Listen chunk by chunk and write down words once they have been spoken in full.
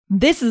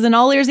This is an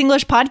All Ears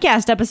English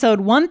podcast, episode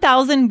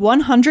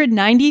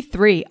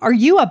 1193. Are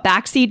you a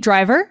backseat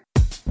driver?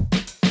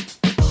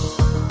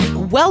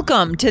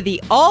 Welcome to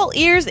the All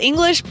Ears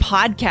English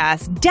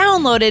podcast.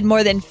 Downloaded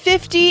more than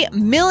 50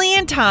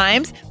 million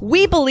times,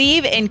 we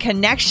believe in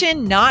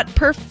connection, not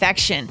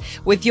perfection.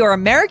 With your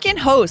American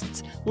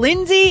hosts,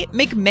 Lindsay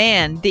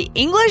McMahon, the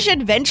English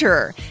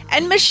adventurer,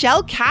 and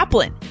Michelle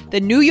Kaplan,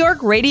 the New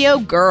York radio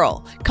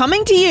girl,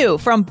 coming to you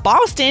from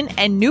Boston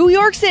and New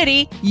York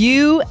City,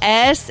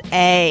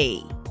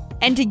 USA.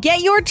 And to get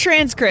your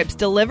transcripts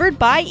delivered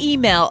by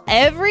email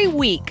every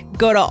week,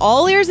 go to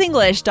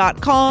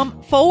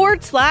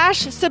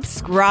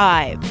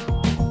allearsenglish.com/subscribe.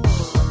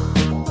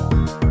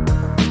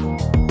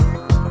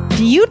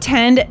 Do you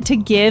tend to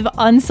give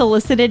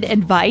unsolicited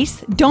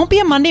advice? Don't be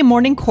a Monday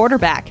morning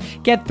quarterback.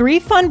 Get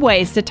 3 fun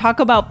ways to talk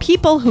about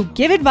people who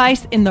give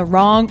advice in the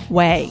wrong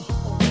way.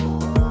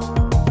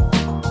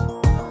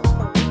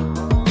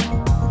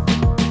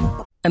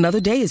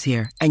 Another day is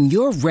here, and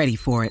you're ready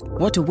for it.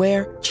 What to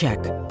wear? Check.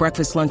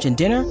 Breakfast, lunch, and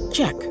dinner?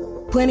 Check.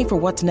 Planning for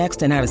what's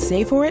next and how to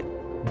save for it?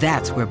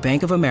 That's where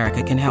Bank of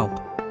America can help.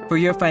 For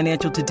your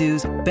financial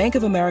to-dos, Bank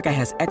of America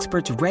has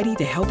experts ready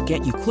to help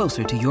get you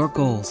closer to your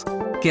goals.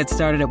 Get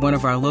started at one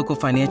of our local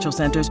financial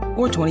centers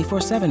or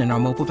 24/7 in our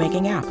mobile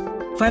banking app.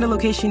 Find a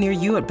location near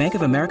you at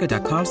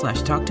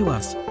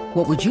bankofamerica.com/talktous.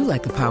 What would you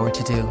like the power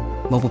to do?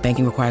 Mobile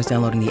banking requires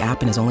downloading the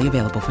app and is only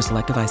available for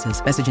select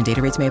devices. Message and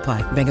data rates may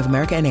apply. Bank of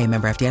America NA,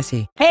 member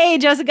FDIC. Hey,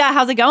 Jessica,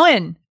 how's it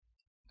going?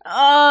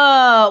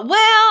 Well.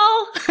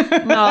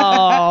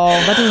 No,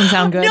 that doesn't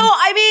sound good. No,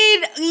 I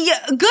mean,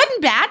 good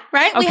and bad,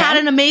 right? We had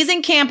an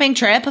amazing camping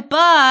trip, but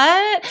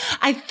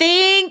I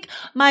think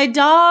my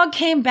dog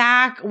came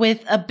back with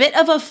a bit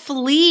of a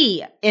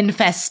flea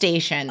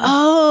infestation.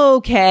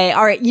 Okay.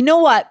 All right. You know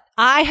what?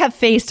 I have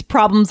faced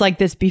problems like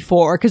this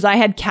before because I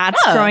had cats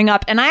growing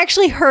up, and I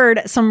actually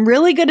heard some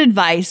really good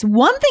advice.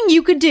 One thing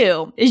you could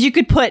do is you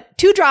could put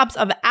 2 drops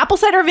of apple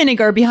cider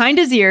vinegar behind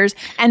his ears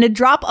and a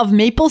drop of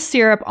maple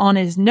syrup on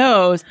his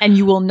nose, and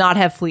you will not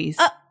have fleas.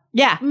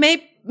 Yeah.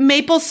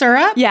 Maple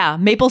syrup? Yeah,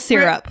 maple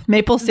syrup.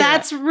 Maple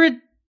syrup.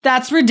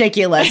 That's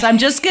ridiculous. I'm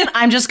just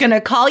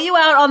gonna call you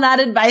out on that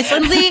advice,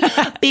 Lindsay,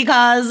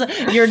 because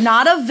you're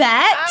not a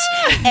vet.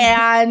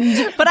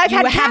 But I've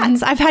had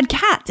cats. I've had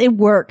cats. It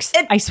works.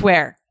 I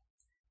swear.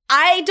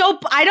 I don't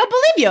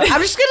believe you.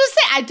 I'm just gonna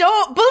say I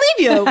don't believe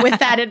you with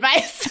that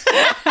advice.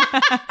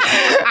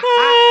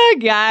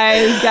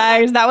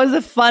 Guys, that was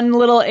a fun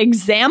little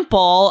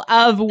example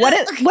of what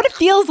it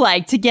feels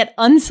like to get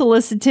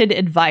unsolicited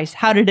advice.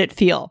 How did it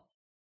feel?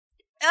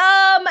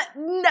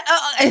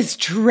 It's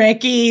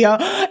tricky.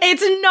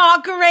 It's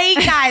not great,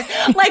 guys.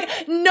 Like,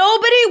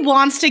 nobody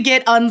wants to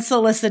get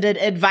unsolicited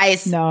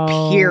advice,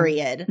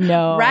 period.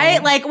 No.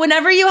 Right? Like,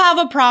 whenever you have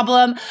a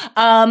problem,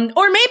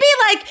 or maybe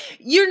like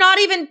you're not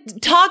even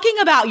talking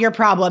about your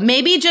problem.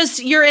 Maybe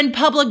just you're in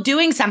public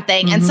doing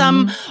something and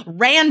some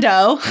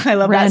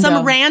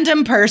some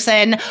random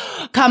person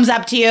comes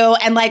up to you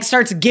and like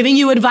starts giving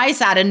you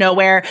advice out of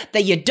nowhere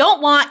that you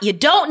don't want, you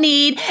don't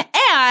need,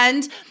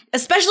 and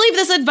especially if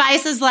this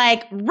advice is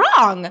like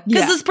wrong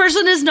because this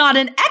person is not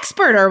an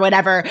expert or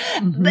whatever.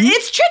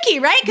 It's tricky,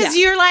 right? Because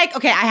you're like,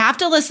 okay, I have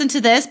to listen to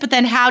this, but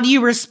then how do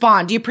you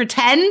respond? Do you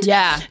pretend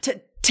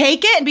to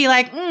take it and be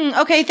like,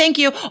 okay, thank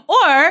you?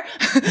 Or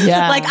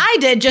like I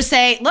did, just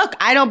say, look,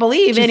 I don't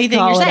believe anything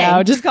you're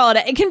saying. Just call it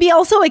out. It can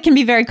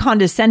be very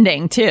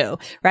condescending too,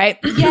 right?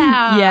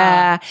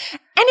 Yeah.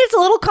 And it's a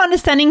little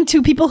condescending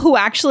to people who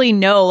actually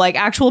know, like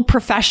actual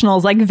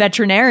professionals, like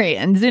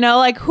veterinarians,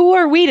 like who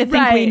are we to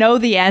think we know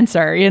the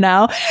answer,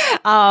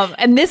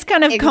 And this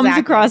kind of comes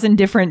across in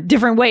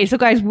different ways. So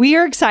guys, we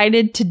are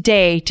excited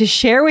today to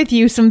share with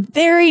you some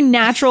very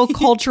natural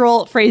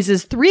cultural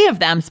phrases, 3 of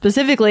them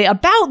specifically,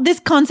 about this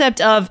concept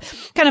of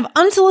kind of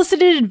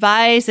unsolicited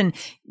advice and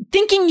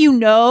thinking you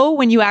know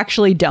when you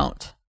actually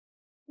don't.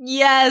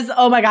 Yes.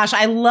 Oh my gosh.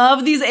 I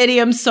love these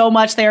idioms so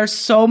much. They are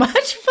so much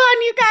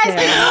fun, you guys.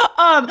 Yeah.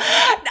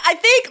 I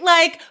think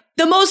like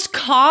the most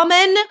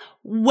common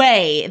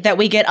way that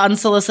we get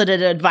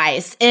unsolicited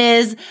advice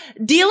is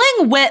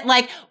dealing with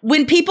like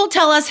when people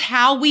tell us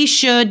how we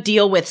should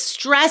deal with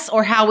stress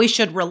or how we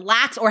should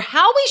relax or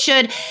how we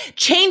should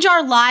change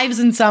our lives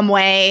in some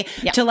way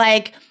to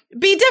like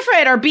be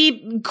different or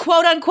be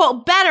quote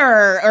unquote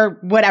better or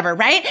whatever,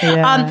 right?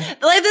 Yeah.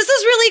 Like this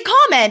is really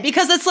common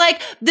because it's like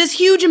this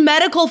huge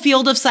medical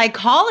field of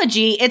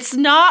psychology. It's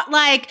not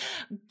like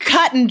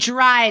cut and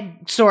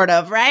dried sort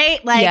of,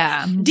 right? Like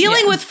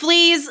dealing with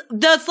fleas,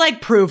 that's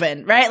like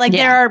proven, right? Like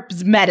there are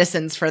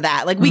medicines for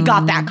that. Like we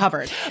got that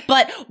covered.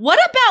 But what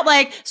about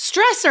like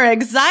stress or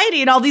anxiety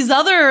and all these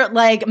other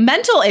like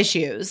mental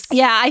issues?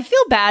 Yeah, I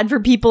feel bad for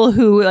people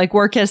who like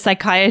work as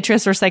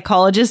psychiatrists or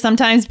psychologists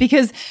sometimes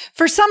because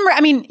for some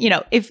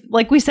if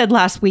like we said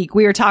last week,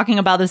 we were talking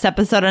about this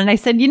episode and I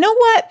said, you know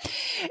what?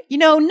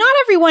 Not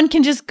everyone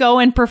can just go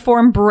and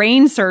perform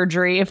brain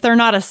surgery if they're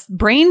not a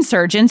brain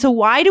surgeon. So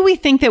why do we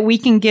think that we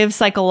can give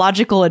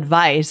psychological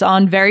advice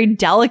on very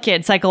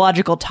delicate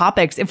psychological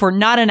topics if we're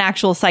not an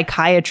actual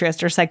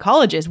psychiatrist or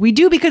psychologist? We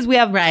do because we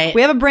have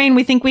a brain.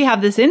 We think we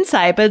have this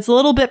insight, but it's a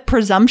little bit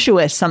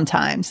presumptuous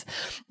sometimes,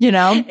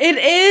 It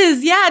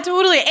is. Yeah,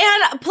 totally.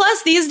 And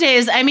plus these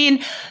days,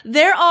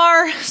 there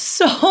are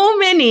so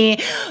many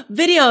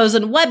videos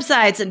and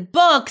websites and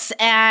books,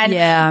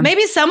 and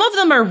maybe some of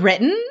them are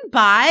written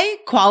by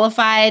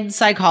qualified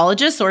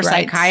psychologists or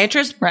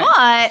psychiatrists,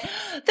 but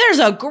there's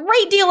a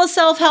great deal of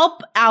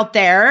self-help out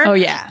there. Oh,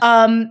 yeah.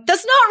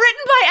 That's not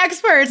written by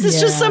experts. It's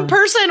just some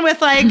person with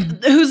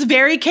who's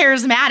very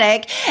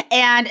charismatic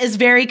and is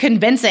very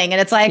convincing.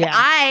 And it's like,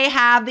 I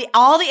have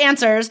all the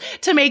answers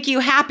to make you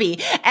happy.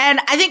 And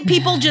I think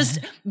people just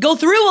go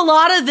through a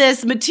lot of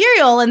this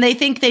material and they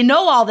think they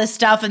know all this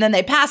stuff and then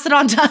they pass it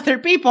on to other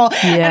people.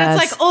 Yes.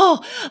 And it's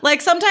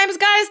like, sometimes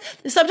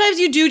guys,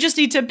 you do just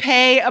need to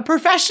pay a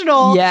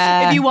professional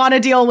if you want to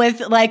deal with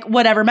like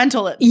whatever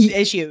mental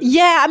issues.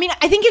 Yeah.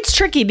 I think it's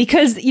tricky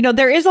because,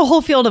 there is a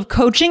whole field of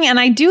coaching, and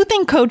I do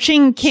think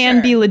coaching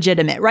can be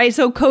legitimate, right?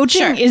 So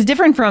coaching is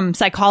different from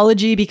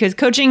psychology because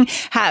coaching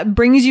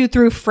brings you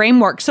through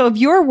frameworks. So if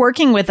you're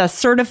working with a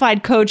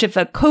certified coach, if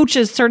a coach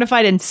is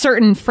certified in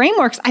certain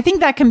frameworks, I think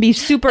that can be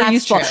super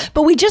useful. True.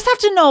 But we just have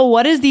to know,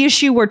 what is the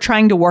issue we're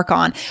trying to work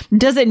on?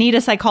 Does it need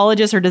a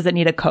psychologist or does it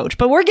need a coach?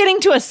 But we're getting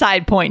to a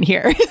side point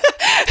here.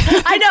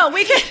 I know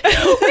we can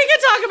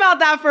talk about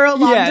that for a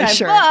long time.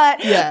 Sure.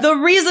 But the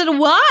reason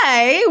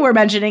why we're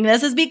mentioning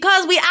this is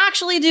because we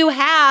actually do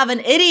have an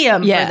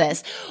idiom for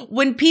this.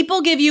 When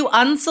people give you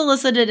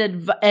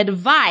unsolicited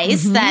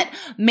advice that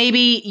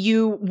maybe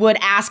you would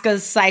ask a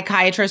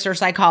psychiatrist or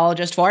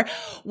psychologist for,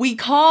 we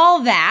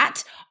call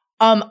that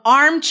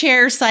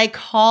armchair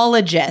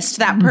psychologist.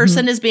 That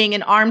person is being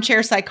an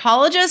armchair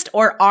psychologist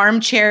or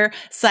armchair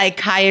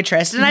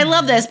psychiatrist. And I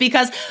love this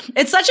because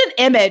it's such an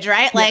image,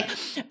 right? Like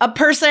a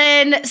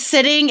person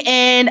sitting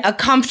in a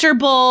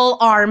comfortable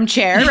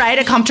armchair, right?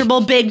 A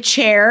comfortable big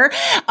chair,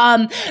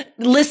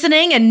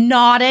 listening and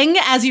nodding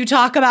as you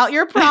talk about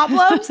your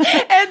problems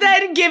and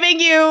then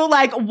giving you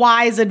like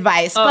wise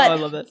advice. But I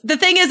love it. The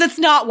thing is, it's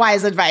not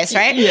wise advice,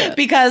 right? Yeah.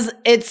 Because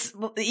it's,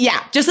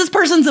 just this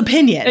person's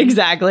opinion.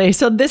 Exactly.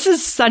 So this is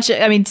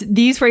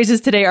these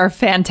phrases today are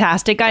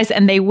fantastic, guys,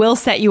 and they will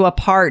set you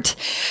apart.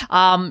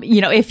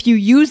 If you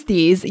use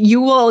these,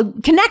 you will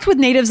connect with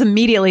natives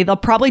immediately. They'll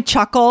probably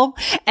chuckle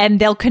and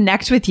they'll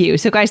connect with you.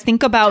 So guys,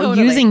 think about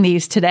using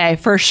these today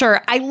for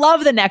sure. I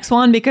love the next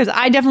one because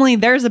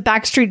there's a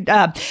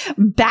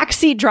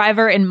backseat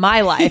driver in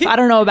my life. I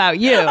don't know about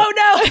you. Oh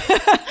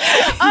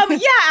no.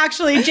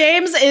 Actually,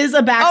 James is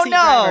a backseat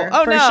driver.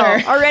 Oh no.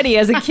 Sure. Already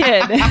as a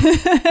kid.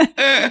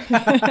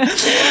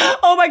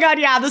 Oh my God.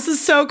 Yeah. This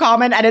is so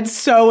common and it's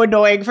so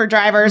annoying for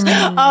drivers. So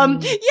tell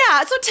me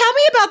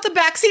about the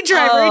backseat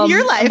driver in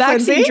your life,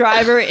 Backseat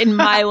driver in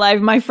my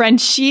life. My friend,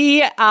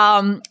 she,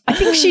 I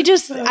think she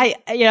just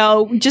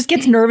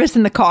gets nervous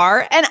in the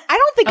car. And I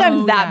don't think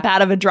I'm that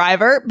bad of a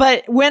driver,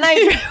 but when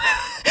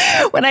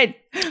I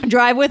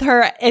drive with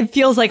her, it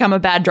feels like I'm a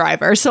bad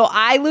driver. So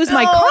I lose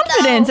my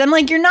confidence. No. I'm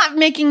like, you're not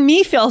making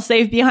me feel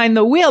safe behind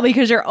the wheel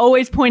because you're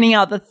always pointing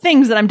out the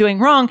things that I'm doing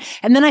wrong.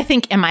 And then I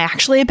think, am I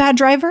actually a bad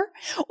driver?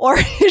 Or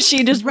is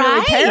she just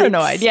really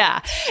paranoid?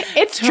 Yeah.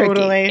 It's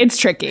tricky. It's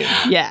tricky.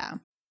 Yeah.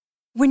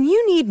 When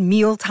you need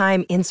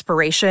mealtime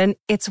inspiration,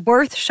 it's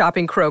worth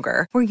shopping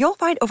Kroger, where you'll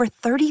find over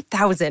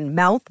 30,000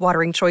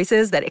 mouth-watering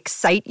choices that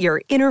excite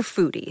your inner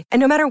foodie. And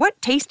no matter what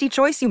tasty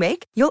choice you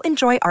make, you'll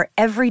enjoy our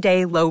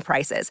everyday low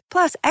prices,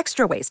 plus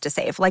extra ways to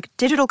save, like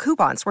digital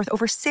coupons worth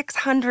over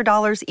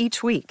 $600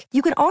 each week.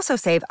 You can also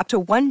save up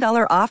to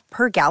 $1 off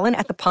per gallon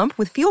at the pump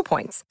with fuel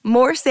points.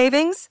 More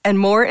savings and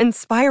more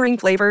inspiring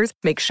flavors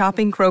make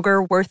shopping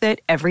Kroger worth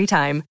it every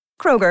time.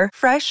 Kroger,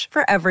 fresh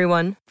for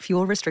everyone.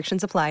 Fuel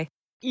restrictions apply.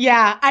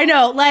 Yeah, I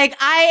know. Like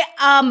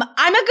I'm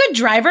a good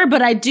driver,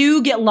 but I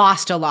do get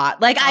lost a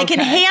lot. Like I can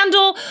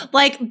handle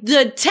like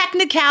the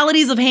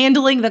technicalities of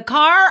handling the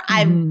car.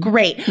 I'm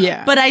great.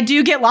 Yeah. But I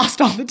do get lost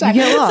all the time.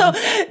 You get lost.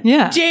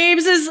 So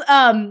James is,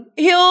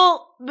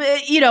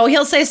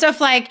 he'll say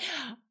stuff like,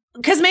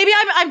 cause maybe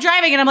I'm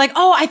driving and I'm like,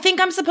 oh, I think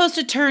I'm supposed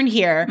to turn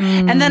here.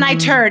 And then I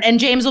turn and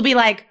James will be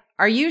like,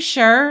 are you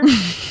sure?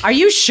 Are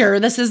you sure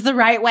this is the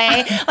right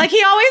way? Like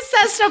he always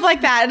says stuff like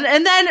that.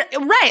 And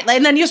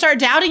then you start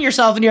doubting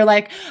yourself and you're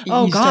like,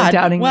 oh God,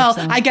 well,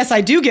 yourself. I guess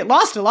I do get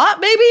lost a lot.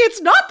 Maybe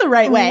it's not the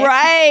right way.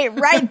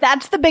 Right.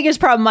 That's the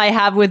biggest problem I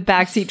have with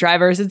backseat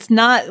drivers. It's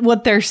not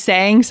what they're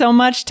saying so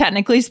much,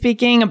 technically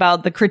speaking,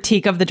 about the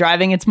critique of the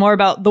driving. It's more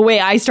about the way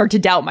I start to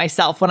doubt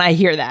myself when I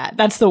hear that.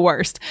 That's the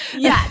worst.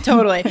 Yeah,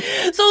 totally.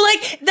 So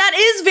like that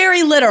is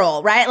very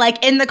literal, right?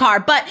 Like in the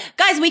car. But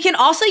guys, we can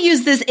also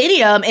use this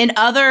idiom in in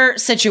other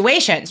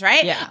situations,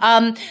 right?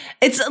 Yeah.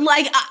 It's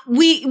like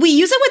we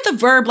use it with the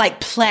verb like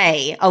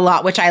play a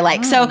lot, which I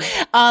like. So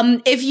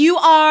if you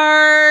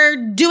are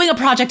doing a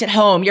project at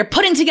home, you're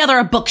putting together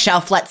a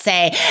bookshelf, let's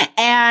say,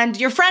 and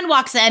your friend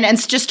walks in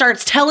and just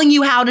starts telling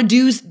you how to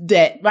do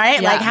it,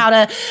 right? Yeah. Like how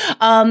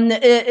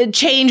to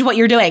change what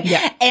you're doing.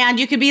 Yeah. And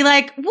you could be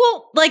like,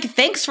 well, like,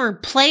 thanks for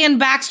playing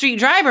Backstreet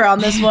Driver on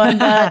this one,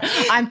 but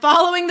I'm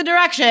following the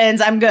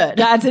directions. I'm good.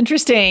 That's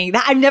interesting.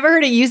 I've never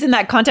heard it used in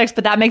that context,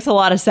 but that makes a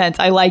lot of sense.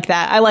 I like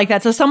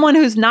that. So someone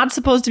who's not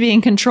supposed to be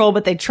in control,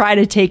 but they try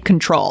to take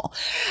control.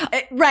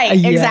 Right.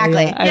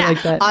 Exactly. Yeah, I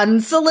like that.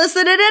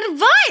 Unsolicited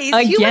advice.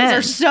 Humans Again.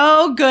 are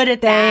so good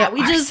at that.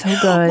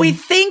 We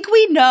think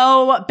we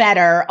know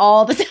better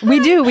all the time. We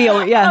do.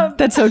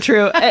 That's so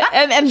true.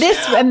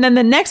 And then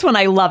the next one,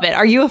 I love it.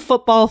 Are you a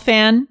football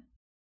fan?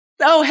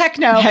 Oh, heck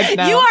no.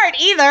 You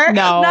aren't either.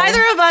 No.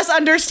 Neither of us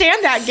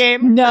understand that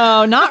game.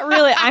 No, not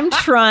really. I'm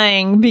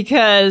trying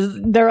because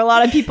there are a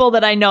lot of people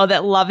that I know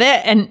that love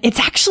it. And it's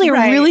actually a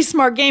really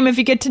smart game if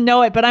you get to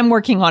know it, but I'm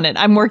working on it.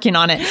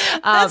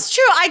 That's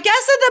true. I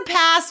guess in the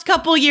past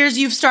couple years,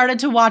 you've started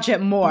to watch it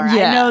more.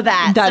 Yeah, I know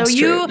that. That's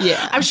true.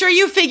 I'm sure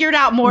you figured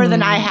out more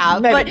than I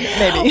have. Maybe.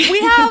 We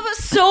have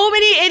so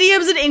many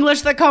idioms in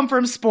English that come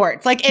from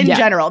sports, like in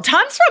general.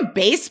 Tons from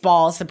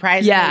baseball,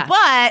 surprisingly. Yeah.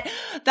 But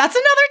that's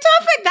another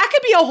topic. That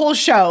could be a whole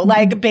show,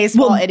 like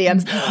baseball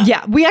idioms.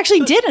 Yeah, we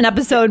actually did an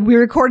episode. We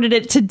recorded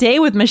it today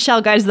with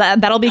Michelle, guys.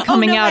 That'll be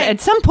coming out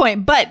at some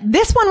point. But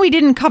this one we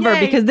didn't cover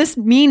because this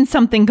means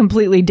something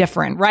completely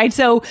different, right?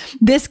 So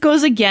this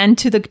goes again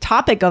to the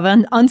topic of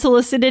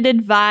unsolicited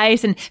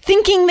advice and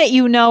thinking that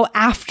you know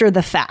after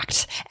the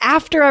fact,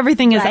 after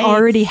everything has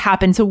already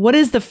happened. So what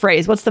is the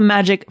phrase? What's the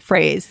magic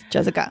phrase,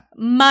 Jessica?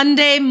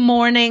 Monday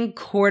morning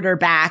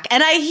quarterback.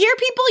 And I hear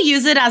people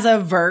use it as a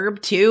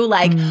verb too,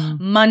 like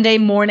Monday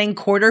morning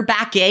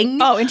quarterbacking.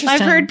 Oh, interesting.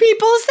 I've heard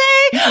people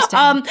say.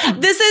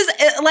 This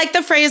is like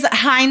the phrase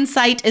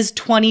hindsight is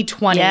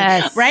 2020,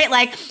 right?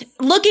 Like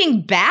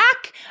looking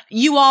back,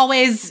 you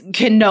always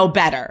can know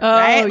better,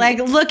 right? Like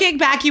looking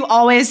back, you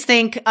always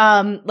think,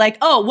 like,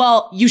 oh,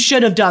 well, you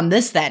should have done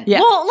this then.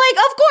 Yeah. Well,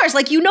 like, of course,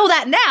 like, you know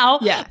that now,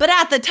 but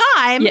at the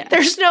time,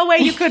 there's no way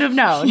you could have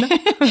known.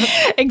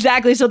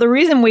 Exactly. So the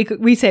reason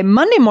we say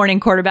Monday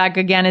morning quarterback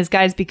again is,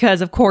 guys,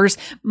 because of course,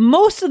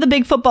 most of the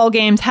big football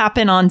games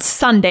happen on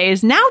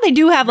Sundays. Now they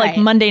do have like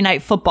Monday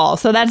night football.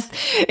 So that's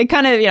it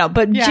kind of,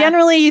 but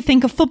generally you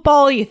think of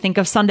football, you think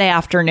of Sunday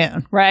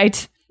afternoon,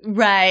 right?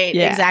 Right.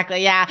 Yeah.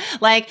 Exactly. Yeah.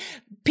 Like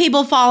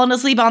people falling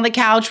asleep on the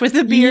couch with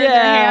a beer in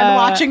their hand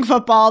watching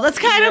football. That's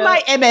kind of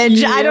my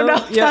image. I don't know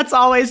if that's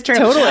always true.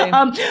 Totally.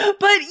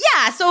 But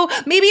yeah, so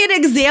maybe an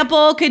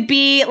example could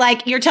be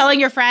like you're telling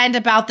your friend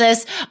about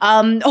this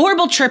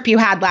horrible trip you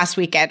had last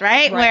weekend,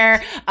 right?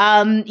 Where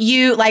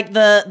you like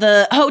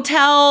the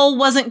hotel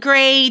wasn't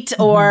great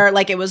or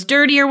like it was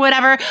dirty or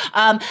whatever.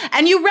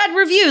 And you read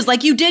reviews,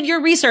 like you did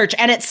your research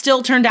and it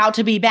still turned out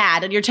to be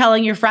bad. And you're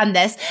telling your friend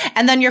this.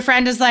 And then your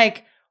friend is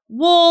like,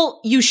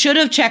 well, you should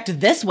have checked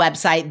this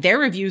website. Their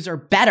reviews are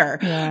better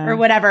or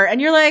whatever. And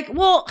you're like,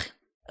 well,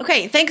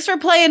 okay, thanks for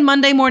playing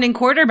Monday morning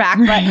quarterback,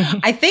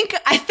 but I think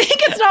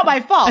it's not my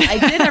fault. I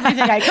did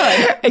everything I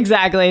could.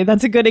 Exactly.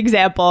 That's a good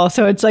example.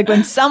 So it's like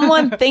when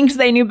someone thinks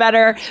they knew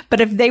better, but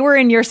if they were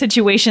in your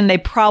situation, they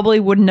probably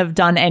wouldn't have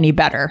done any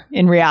better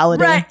in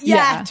reality. Right.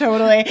 Yeah,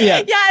 totally.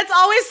 Yeah, it's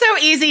always so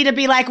easy to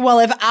be like, well,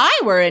 if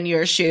I were in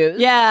your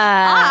shoes,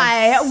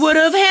 I would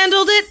have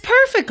handled it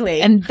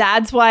perfectly. And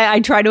that's why I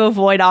try to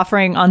avoid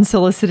offering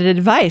unsolicited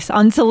advice,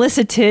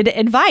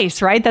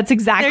 right? That's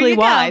exactly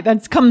why.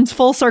 That comes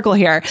full circle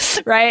here.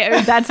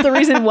 Right? That's the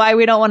reason why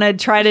we don't want to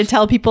try to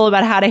tell people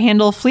about how to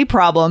handle flea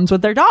problems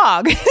with their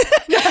dog.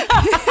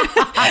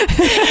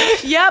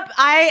 Yep.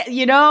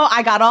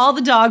 I got all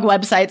the dog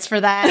websites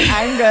for that.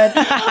 I'm good.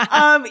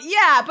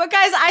 But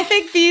guys, I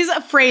think these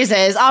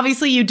phrases,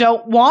 obviously you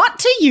don't want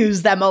to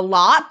use them a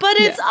lot, but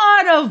it's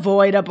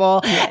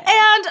unavoidable.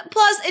 And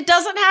plus it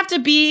doesn't have to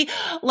be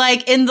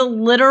like in the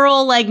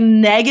literal, like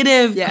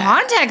negative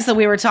context that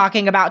we were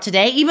talking about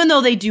today, even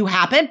though they do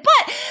happen.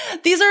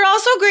 But these are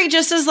also great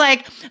just as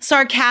like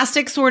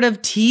sarcastic sort of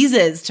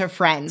teases to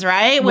friends,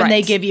 right? When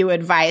they give you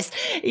advice,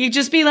 you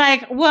just be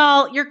like,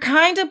 well, you're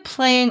kind of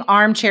playing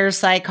armchair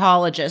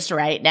psychologist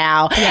right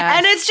now. Yes.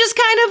 And it's just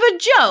kind of a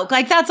joke.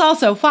 Like that's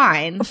also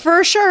fine.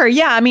 For sure.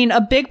 Yeah. I mean,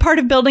 a big part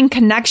of building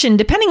connection,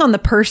 depending on the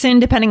person,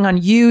 depending on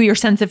you, your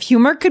sense of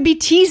humor could be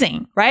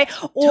teasing, right?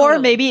 Or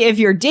maybe if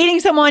you're dating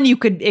someone,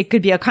 it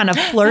could be a kind of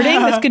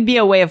flirting. This could be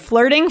a way of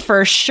flirting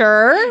for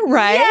sure.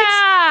 Right.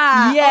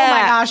 Yeah. Oh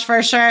my gosh,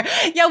 for sure.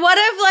 Yeah. What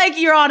if like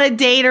you're on a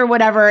date or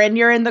whatever and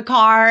you're in the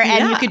car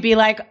and you could be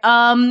like,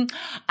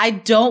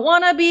 I don't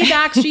want to be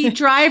Backstreet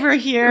Driver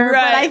here, but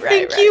I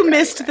think you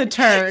missed the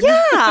turn.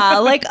 Yeah,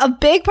 like a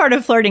big part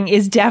of flirting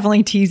is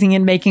definitely teasing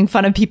and making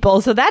fun of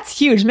people. So that's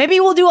huge. Maybe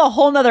we'll do a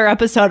whole nother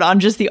episode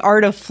on just the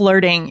art of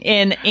flirting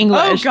in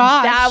English. Oh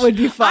gosh. That would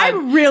be fun.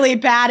 I'm really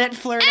bad at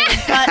flirting,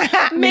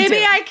 but maybe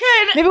I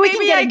could. Maybe we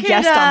can get a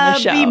guest on the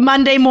show. Be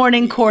Monday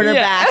morning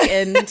quarterback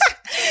and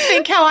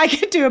think how I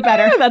could do it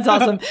better. That's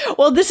awesome.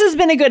 Well, this has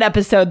been a good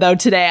episode though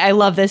today. I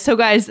love this. So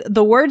guys,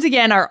 the words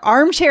again are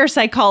armchair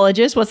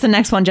psychologist. What's the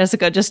next one,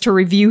 Jessica? Just to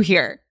review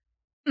here.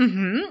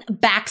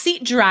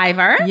 Backseat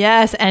driver.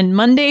 Yes, and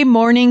Monday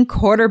morning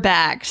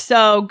quarterback.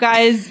 So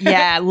guys,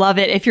 yeah, love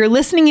it. If you're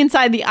listening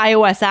inside the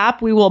iOS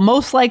app, we will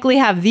most likely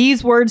have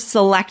these words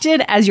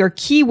selected as your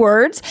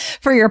keywords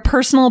for your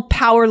personal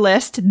power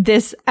list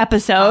this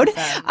episode.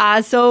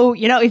 Awesome. So,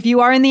 if you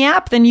are in the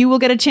app, then you will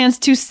get a chance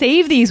to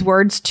save these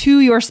words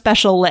to your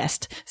special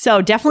list.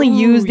 So definitely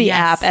use the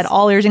app at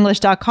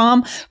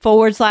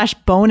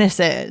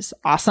allearsenglish.com/bonuses.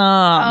 Awesome.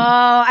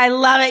 Oh, I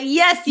love it.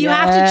 Yes, you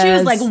have to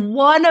choose like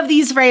one of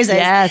these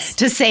phrases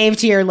to save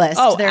to your list.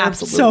 Oh, they're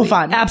absolutely. So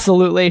fun.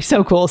 Absolutely.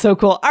 So cool. So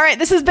cool. All right.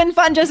 This has been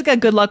fun, Jessica.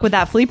 Good luck with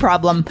that flea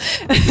problem.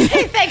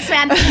 Hey, thanks,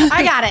 man.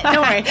 I got it.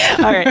 Don't worry.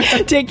 All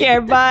right. Take care.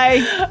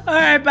 Bye. All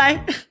right.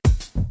 Bye.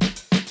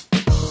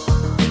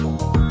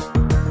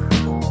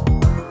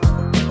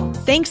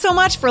 Thanks so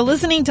much for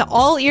listening to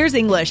All Ears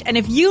English. And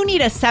if you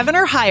need a 7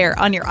 or higher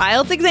on your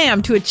IELTS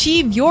exam to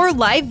achieve your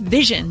life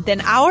vision, then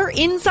our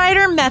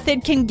Insider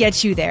Method can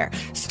get you there.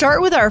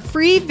 Start with our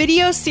free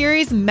video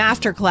series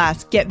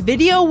masterclass. Get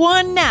video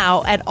 1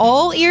 now at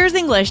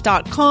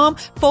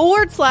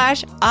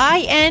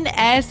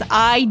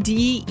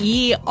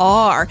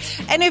allearsenglish.com/INSIDER.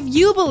 And if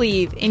you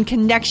believe in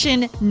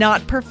connection,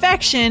 not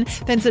perfection,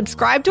 then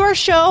subscribe to our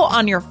show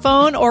on your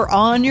phone or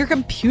on your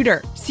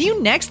computer. See you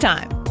next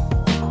time.